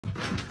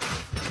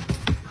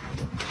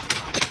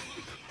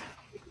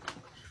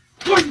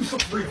so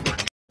freedom.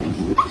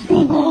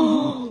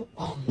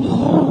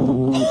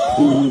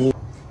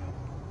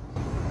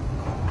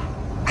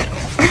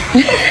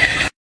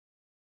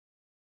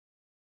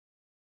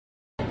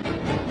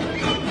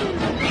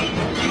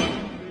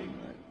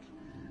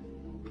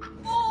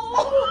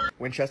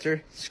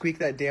 Winchester, squeak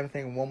that damn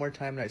thing one more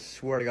time and I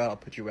swear to God I'll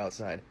put you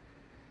outside.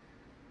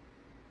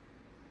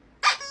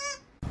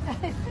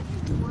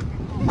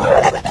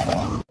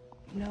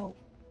 No.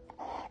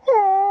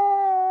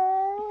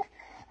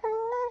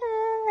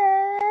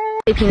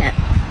 Hey, Peanut.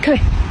 Come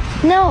here.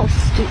 No,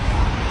 stupid.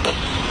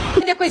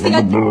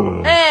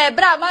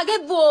 Bravo, ma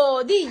che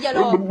vuoi?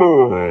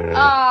 Diglielo.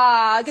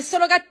 Ah, che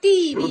sono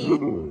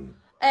cattivi.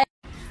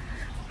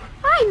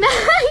 Hi,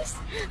 Max.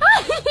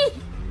 Hi.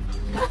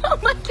 Oh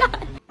my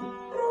God.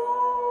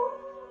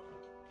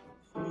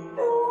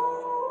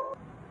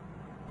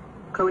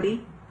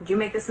 Cody, did you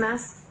make this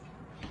mess?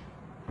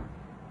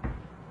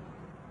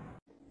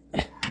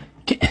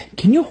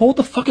 Can you hold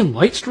the fucking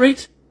light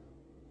straight?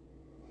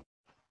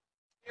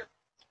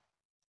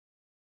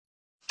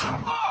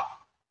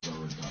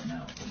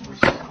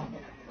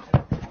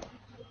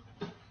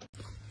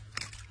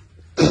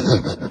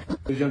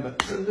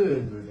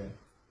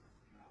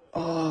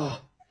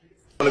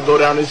 Wanna go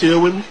down this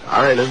hill with me?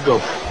 Alright, let's go.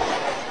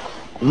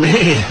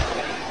 Man,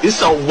 it's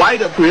so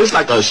white up here, it's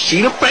like a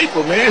sheet of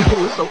paper, man.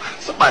 So,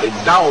 somebody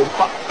dog.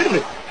 Wait a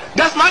minute.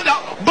 That's my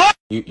dog. But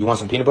You want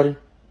some peanut butter?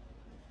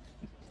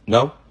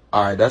 No?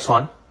 Alright, that's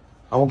fine.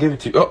 I won't give it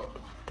to you. Oh.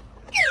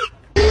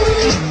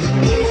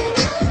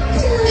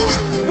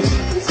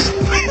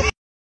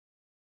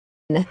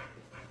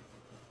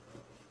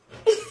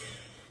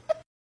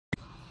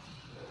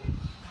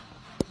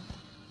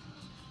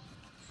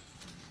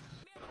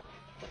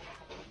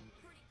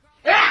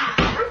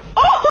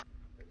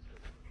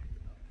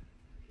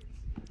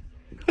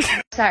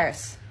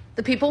 Cyrus,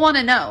 the people want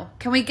to know.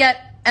 Can we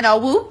get an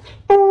whoop?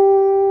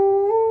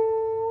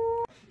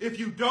 If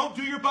you don't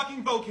do your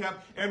bucking vocab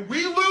and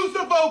we lose the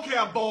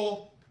vocab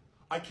bowl,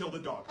 I kill the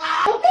dog.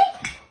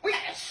 We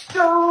gotta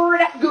stir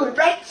it up good,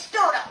 right? Stir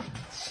it up.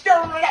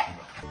 Stir it up.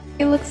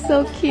 You look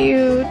so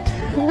cute.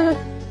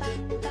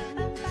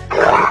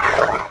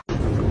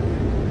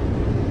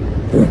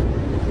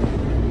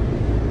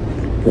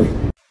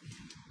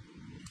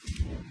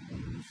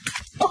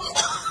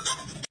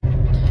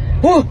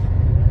 Oh!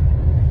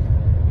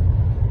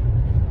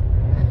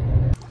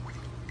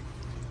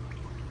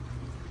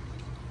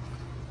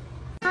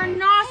 You are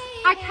not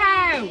a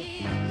cow.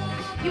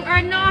 You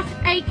are not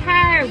a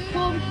cow.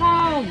 Come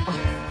home.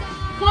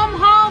 Come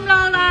home,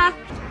 Lola.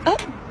 Come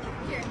on!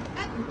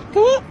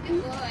 Oh!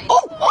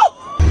 Oh!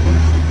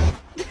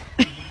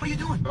 What are you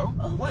doing, bro?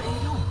 What are you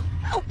doing?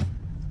 Oh,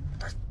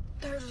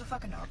 there's a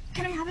fucking dog.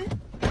 Can I have it?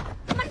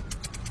 Come on.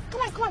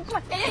 Come on, come on, come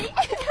on.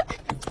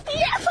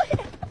 Yes!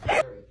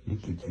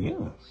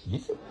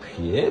 She's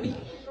pretty.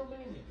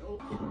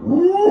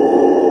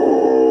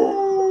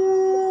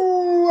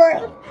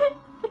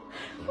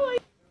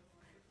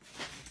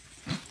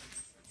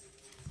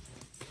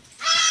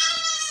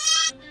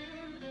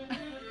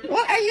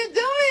 What are you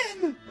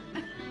doing?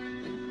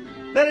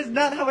 That is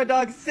not how a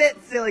dog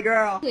sits, silly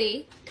girl.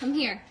 Lee, come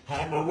here.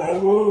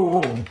 Come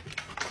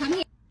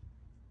here.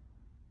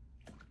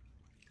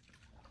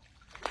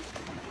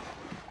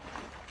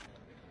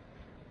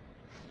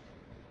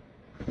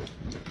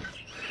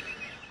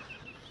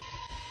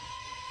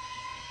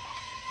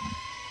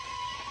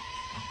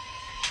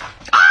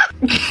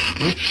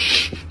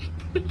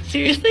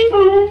 Seriously?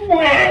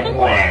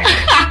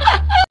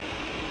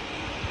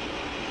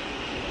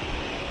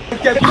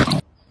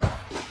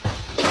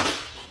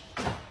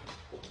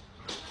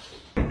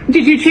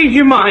 Did you change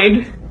your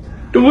mind?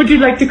 Would you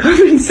like to come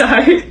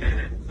inside?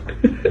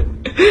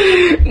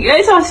 You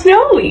guys are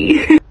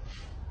snowy.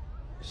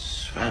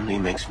 this family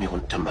makes me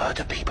want to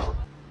murder people.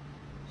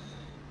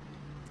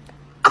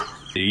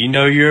 You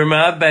know you're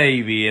my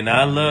baby and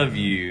I love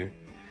you,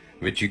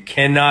 but you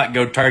cannot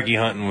go turkey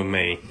hunting with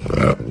me.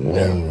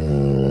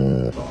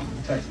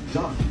 Text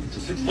John to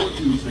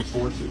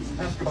 642-642.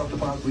 Ask about the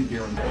Bosley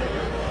guarantee.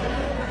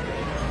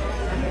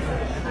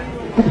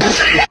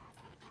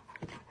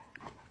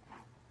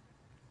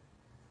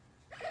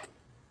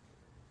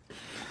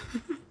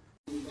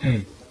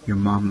 Hey, your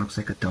mom looks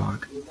like a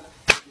dog.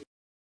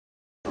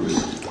 I got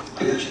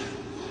you.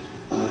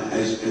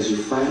 As your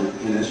friend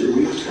and as your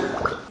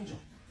wheelchair.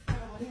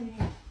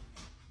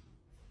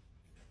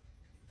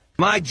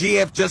 My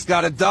GF just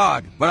got a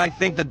dog, but I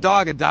think the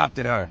dog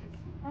adopted her.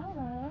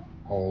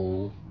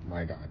 Oh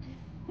my God.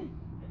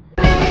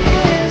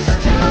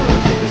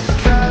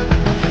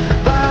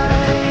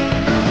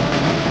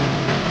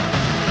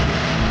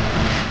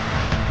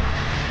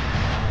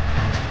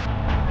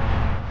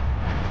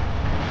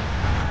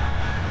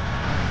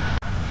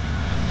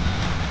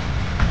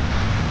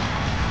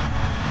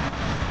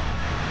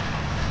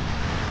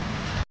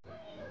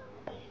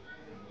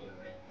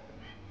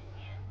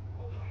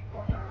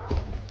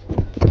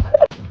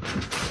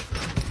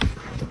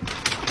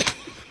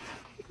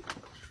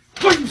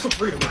 Why are you so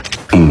freedom?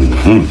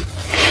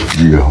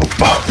 Yeah.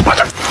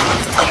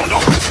 Come on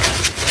over.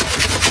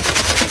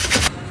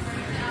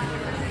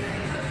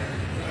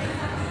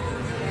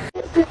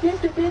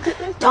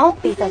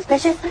 Don't be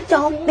suspicious.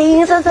 Don't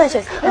be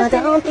suspicious.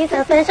 Don't be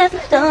suspicious.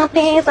 Don't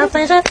be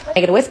suspicious. Can I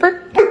get a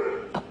whisper?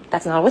 Oh,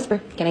 that's not a whisper.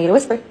 Can I get a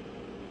whisper?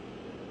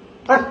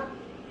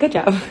 Good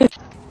job.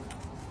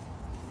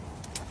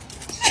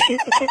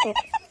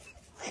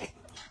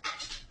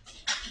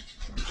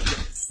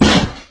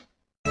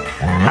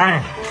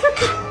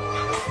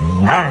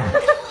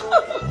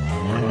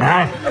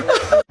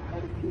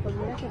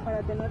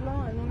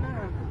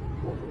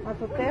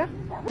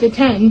 To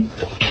 10,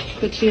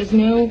 but she has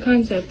no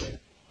concept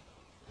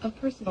of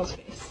personal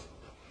space.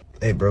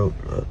 Hey, bro,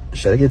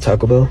 should I get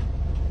Taco Bell?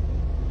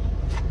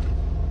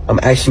 I'm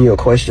asking you a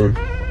question.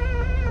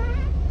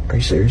 Are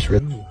you serious,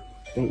 really?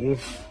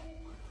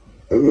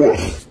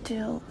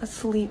 Still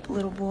asleep,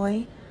 little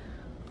boy.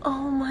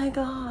 Oh my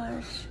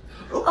gosh.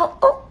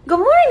 Oh, good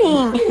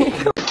morning.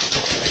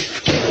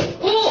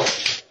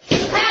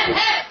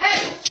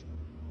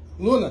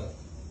 Luna,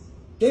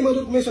 quem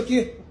mandou comer isso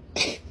aqui?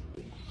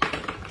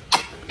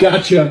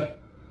 Gotcha.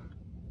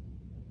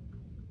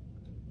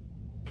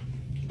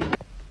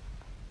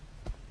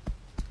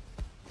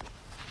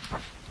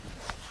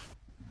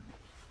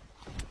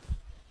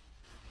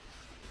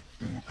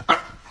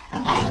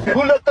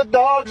 Who let the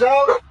dogs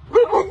out?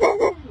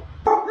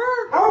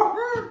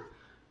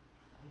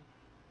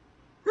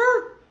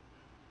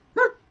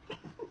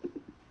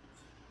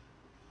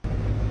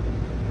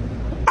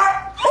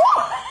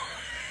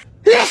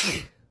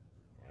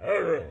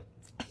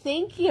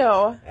 Thank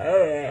you.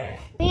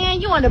 Man,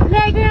 you on the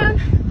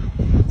playground?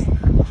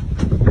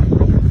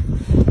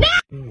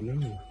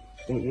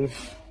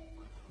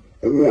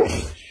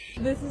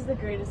 This is the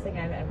greatest thing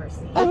I've ever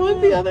seen. I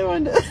want the other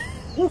one to...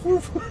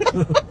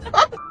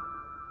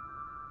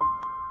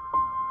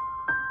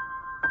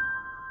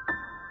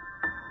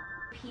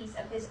 Piece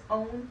of his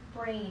own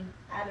brain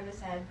out of his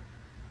head.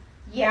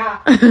 Yeah.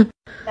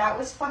 That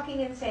was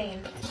fucking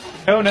insane.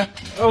 Jonah.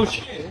 Oh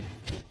shit.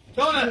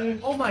 Jonah.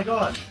 Oh my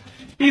god.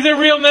 He's a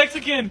real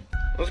Mexican.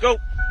 Let's go.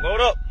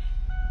 Load up.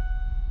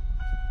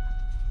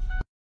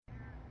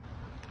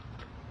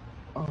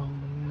 Oh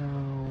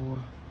no.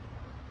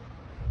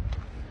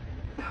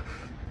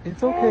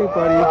 It's okay,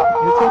 buddy.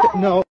 It's okay.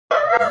 No.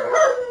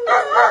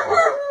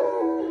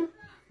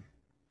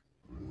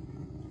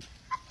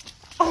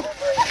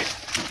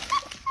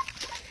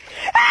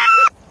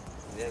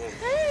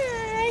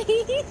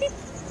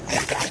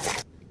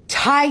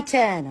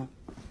 Titan.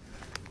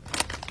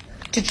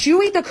 Did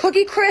you eat the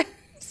Cookie Crisp?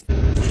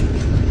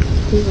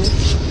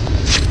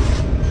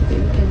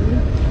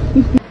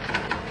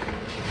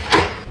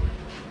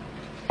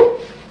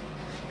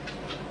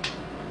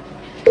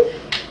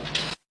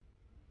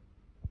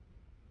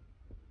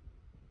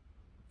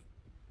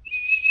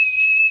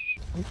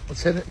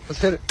 Let's hit it.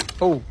 Let's hit it.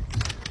 Oh.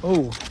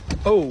 Oh.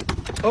 Oh.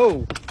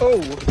 Oh. Oh.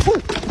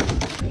 Woo.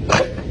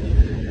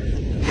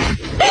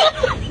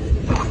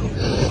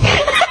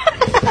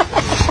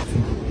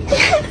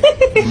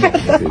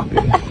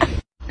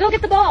 Go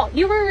get the ball.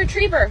 You were a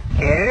retriever.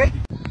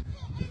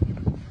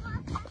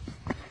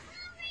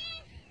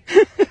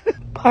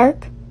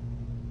 Park.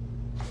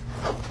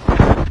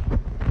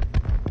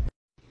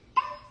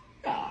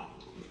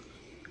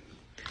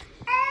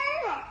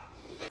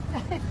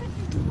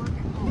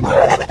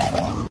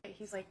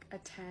 He's like a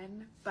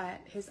 10,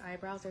 but his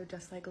eyebrows are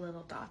just like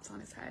little dots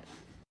on his head.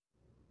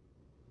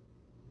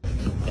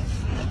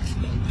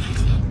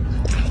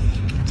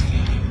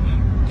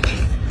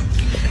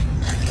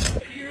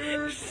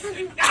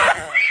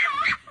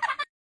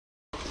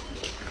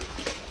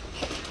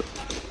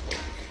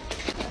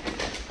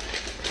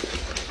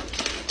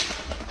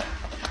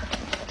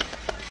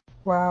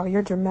 Wow,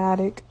 you're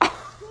dramatic.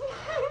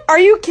 Are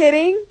you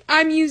kidding?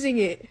 I'm using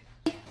it.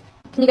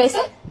 Can you guys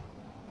sit?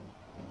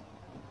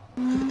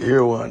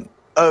 You're one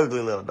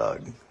ugly little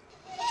dog.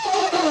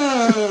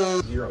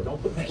 Are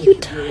you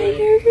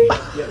tired?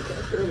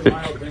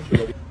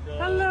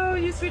 Hello,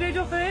 you sweet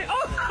angel thing.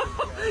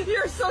 Oh,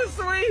 you're so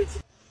sweet.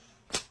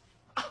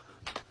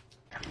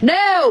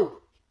 No!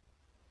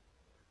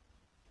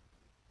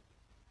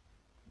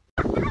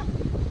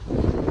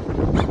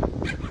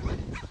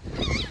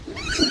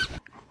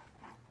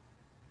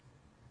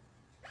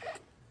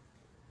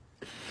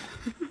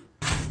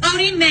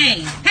 Odie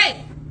May.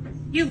 Hey!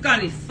 You've got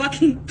to be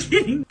fucking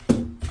kidding.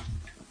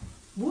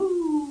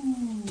 Woo.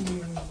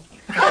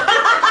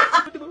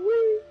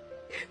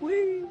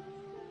 Wee.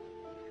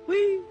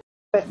 Wee.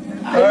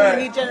 Alright.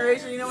 New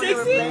generation, you know what they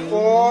were 16? playing?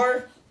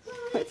 4.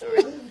 De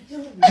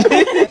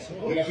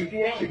la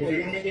cintura y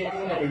posteriormente va a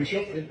hacer una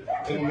revisión en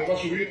donde va a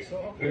subir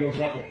en los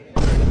brazos.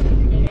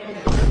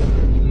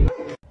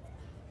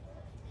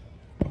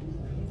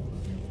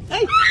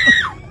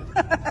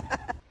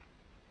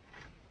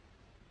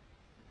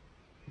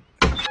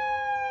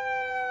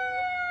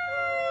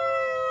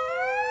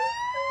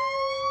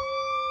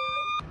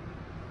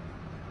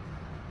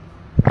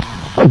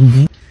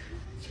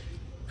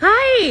 Hi.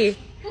 Hi.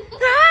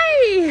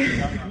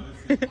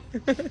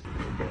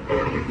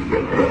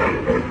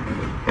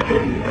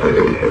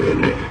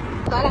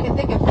 Toda la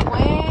gente que fue. ¡A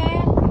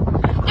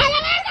la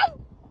verga!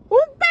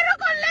 ¡Un perro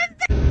con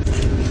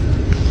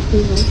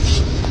lentes!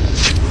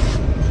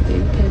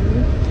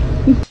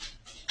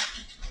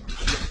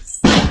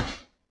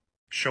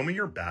 Show me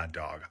your bad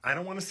dog. I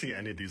don't want to see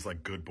any of these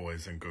like good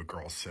boys and good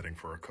girls sitting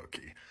for a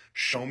cookie.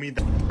 Show me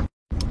that.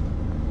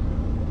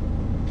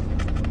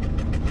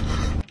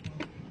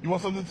 You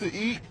want something to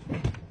eat?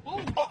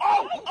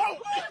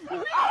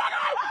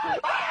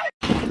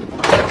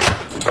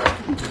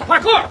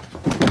 Parkour!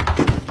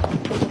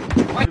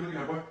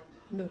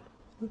 No.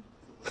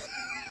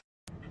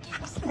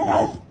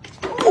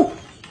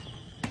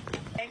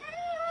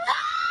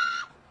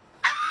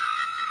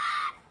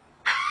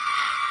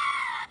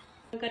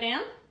 Go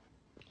down?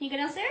 Can you go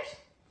downstairs?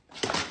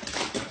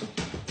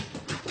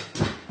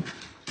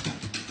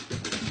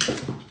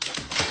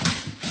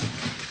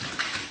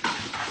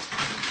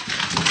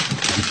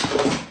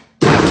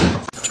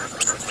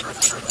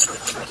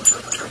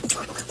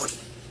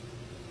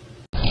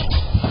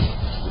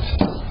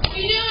 What are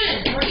you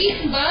doing? We're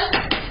eating, bud.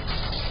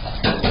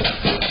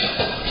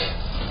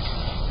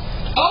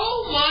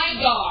 Oh my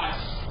god.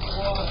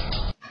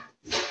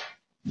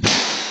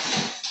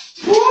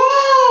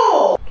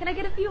 Whoa! Can I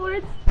get a few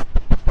words?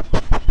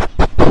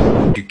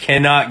 You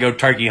cannot go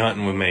turkey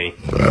hunting with me.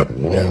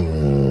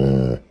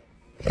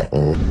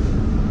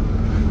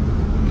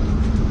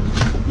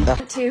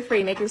 2,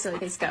 3, make your silly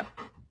face go.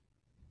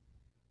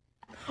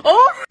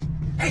 Oh!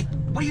 Hey,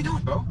 what are you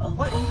doing, bro?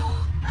 What are you doing?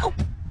 Oh!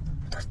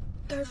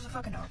 There's a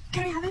fucking dog.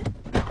 Can I have it?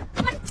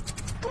 Come on.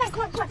 Come on,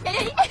 come on, come on.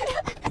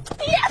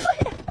 Yes!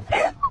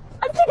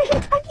 I'm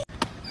kidding.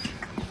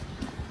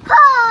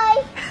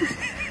 Hi!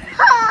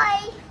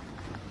 Hi!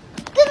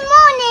 Good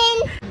morning!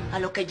 A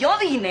lo que yo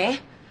vine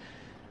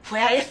fue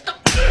a esto.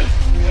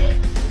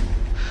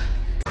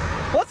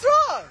 What's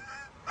wrong?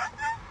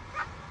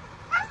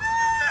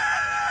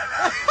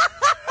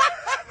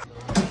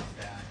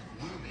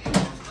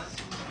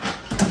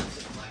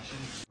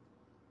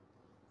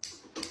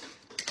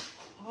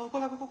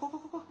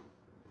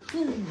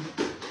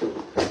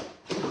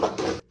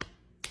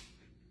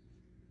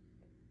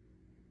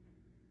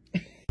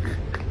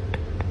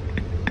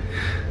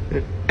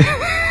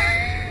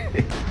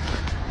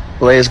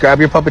 Blaze, grab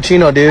your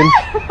puppuccino, dude.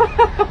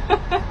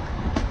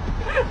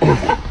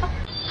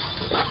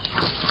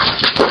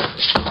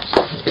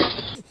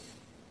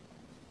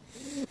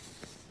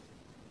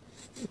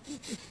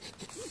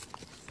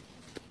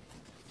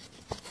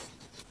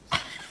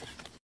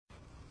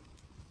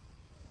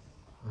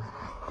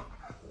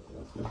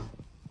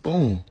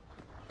 Boom.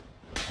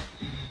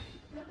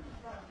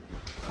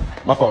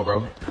 My fault,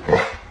 bro.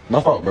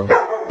 My fault, bro.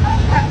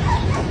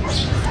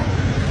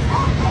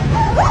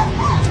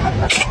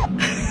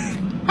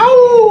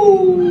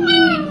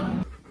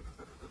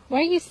 Why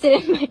are you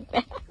sitting like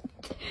that?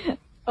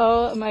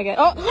 Oh my god.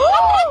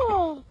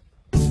 Oh!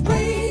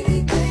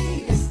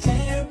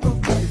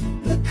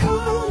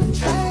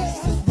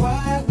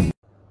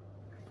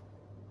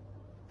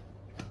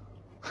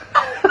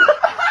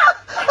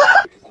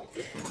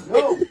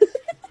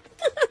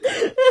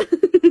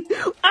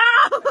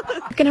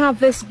 You can have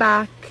this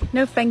back.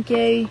 No thank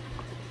you.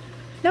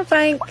 No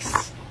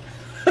thanks.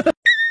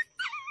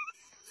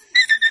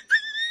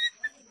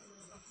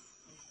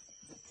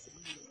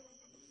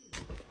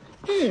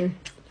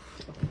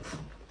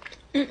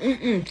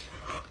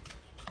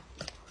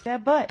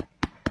 That butt.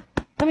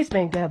 Let me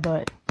spank that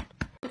butt.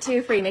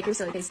 2, 3, make your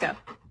silly face go.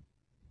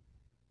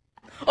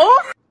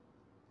 Oh!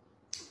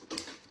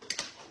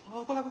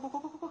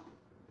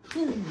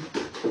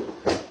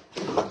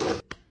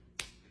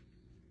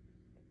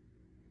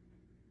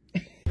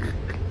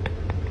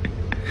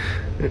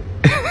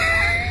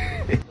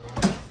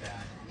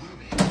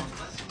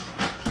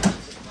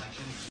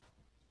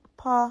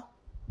 Paw.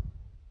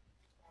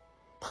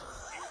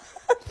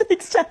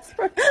 Thanks,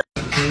 Jasper.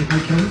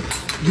 Okay,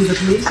 do the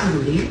police and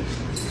leave.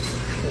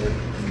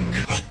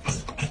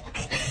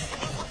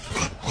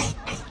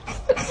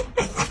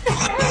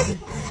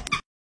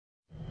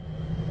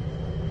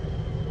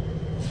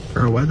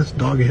 Bro, why this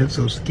dog head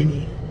so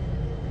skinny?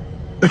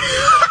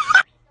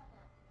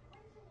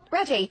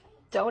 Reggie,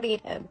 don't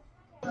eat him.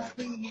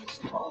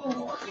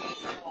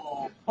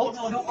 Oh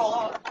no, don't fall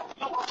out.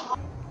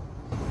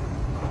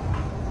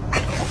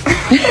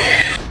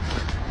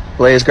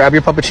 Blaze, grab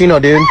your puppuccino,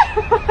 dude.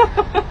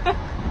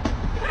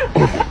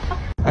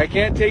 I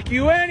can't take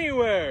you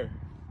anywhere.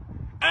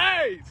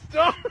 Hey,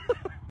 stop.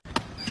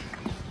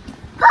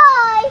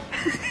 Hi!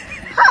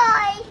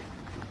 Hi!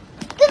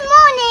 Good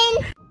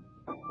morning!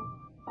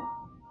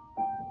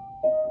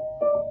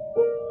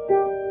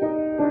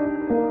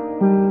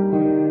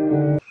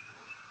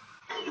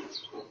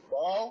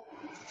 Oh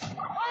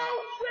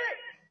shit!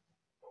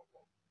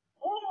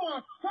 Oh my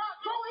god,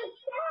 go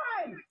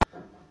inside!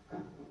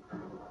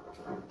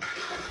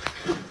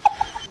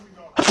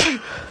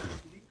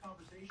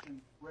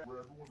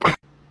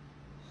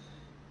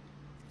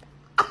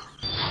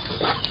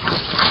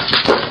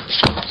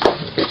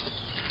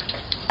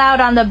 Out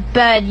on the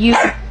bed, you.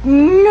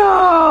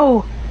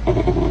 No!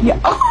 Yeah.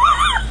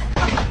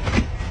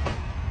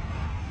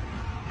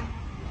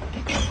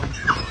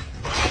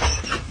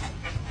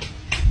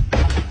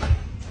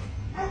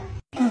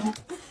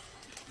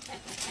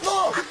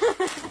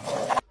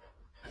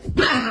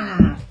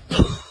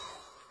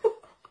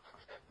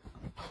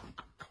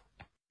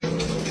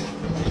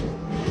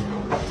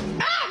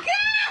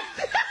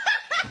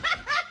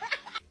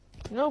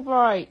 so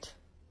bright.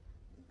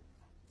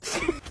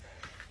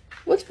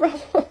 What's wrong?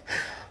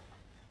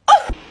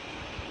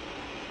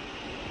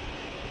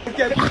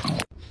 Get it.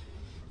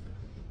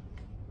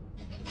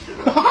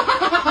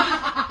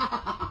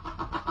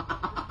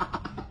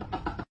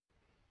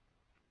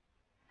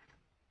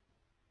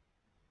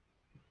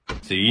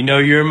 So you know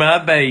you're my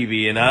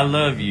baby and I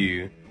love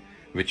you,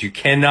 but you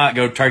cannot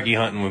go turkey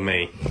hunting with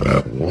me.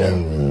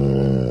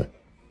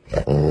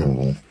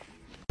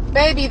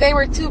 Baby, they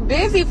were too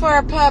busy for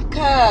a pup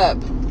cup.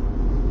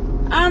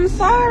 I'm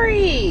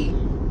sorry.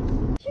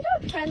 Is your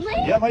dog friendly?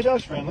 Yeah, my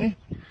dog's friendly.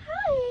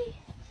 Hi.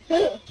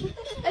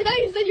 I thought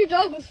you said your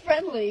dog was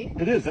friendly.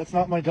 It is. That's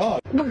not my dog.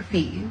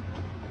 Murphy.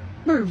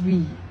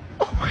 Murphy.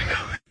 Oh my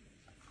god.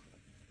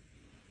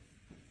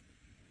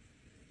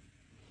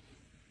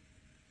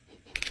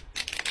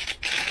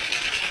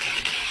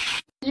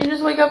 Did you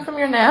just wake up from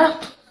your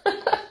nap?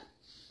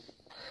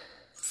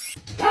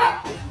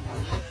 I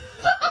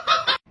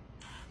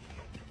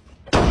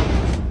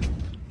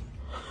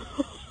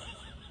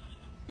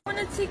want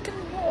to take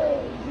him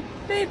home.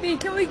 Baby,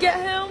 can we get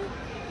him?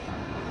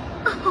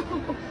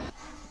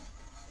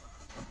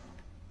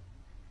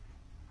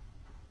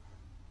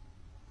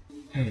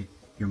 Hey,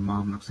 your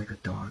mom looks like a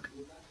dog.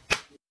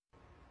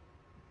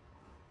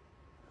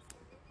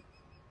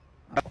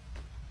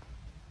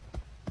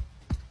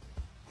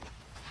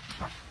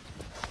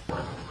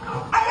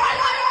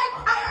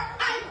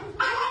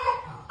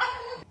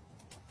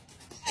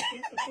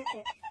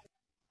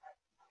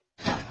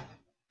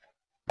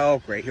 Oh,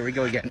 great. Here we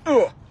go again.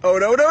 Oh, no,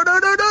 no, no, no,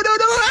 no, no,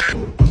 no.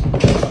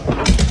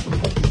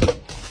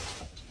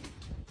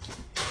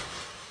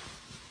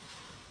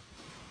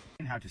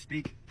 How to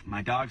speak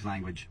my dog's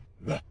language.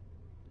 I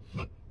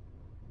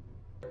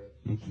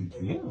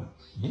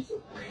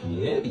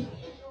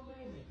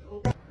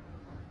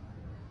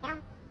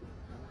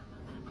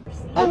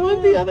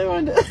want the other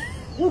one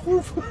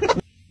to...